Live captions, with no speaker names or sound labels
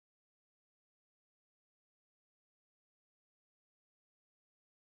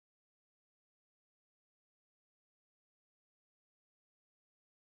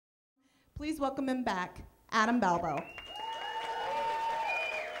Please welcome him back, Adam Balbo.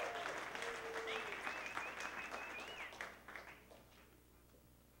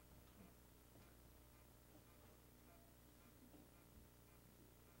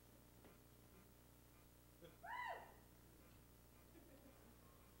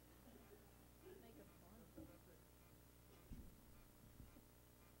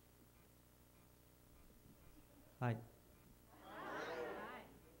 Hi.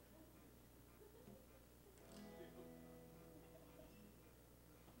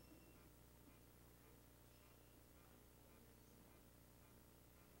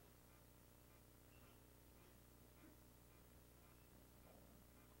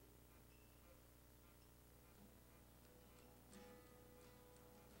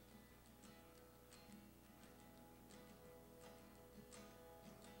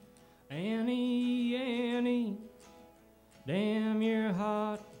 Annie, Annie, damn, you're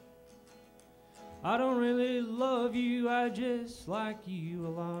hot. I don't really love you, I just like you a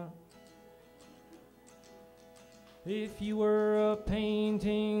lot. If you were a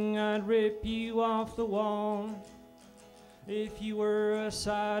painting, I'd rip you off the wall. If you were a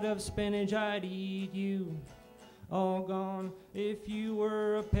side of spinach, I'd eat you all gone. If you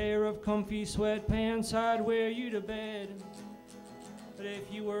were a pair of comfy sweatpants, I'd wear you to bed. But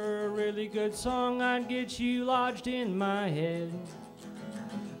if you were a really good song, I'd get you lodged in my head.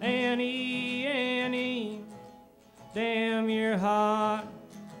 Annie, Annie, damn, you're hot.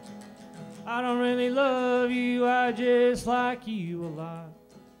 I don't really love you, I just like you a lot.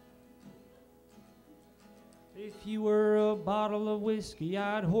 If you were a bottle of whiskey,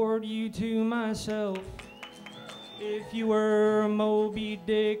 I'd hoard you to myself. If you were a Moby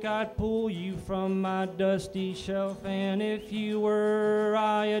Dick, I'd pull you from my dusty shelf. And if you were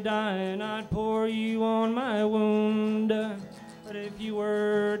iodine, I'd pour you on my wound. But if you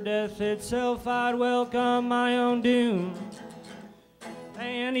were death itself, I'd welcome my own doom.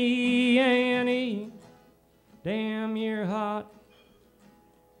 Annie, Annie, damn, you're hot.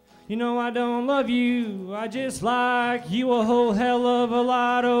 You know I don't love you, I just like you a whole hell of a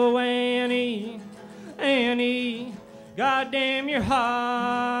lot. Oh, Annie, Annie, goddamn, you're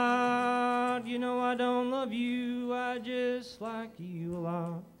hot. You know I don't love you, I just like you a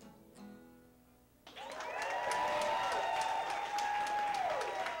lot.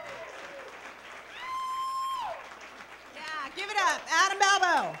 Yeah, give it up, Adam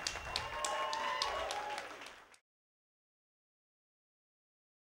Balbo.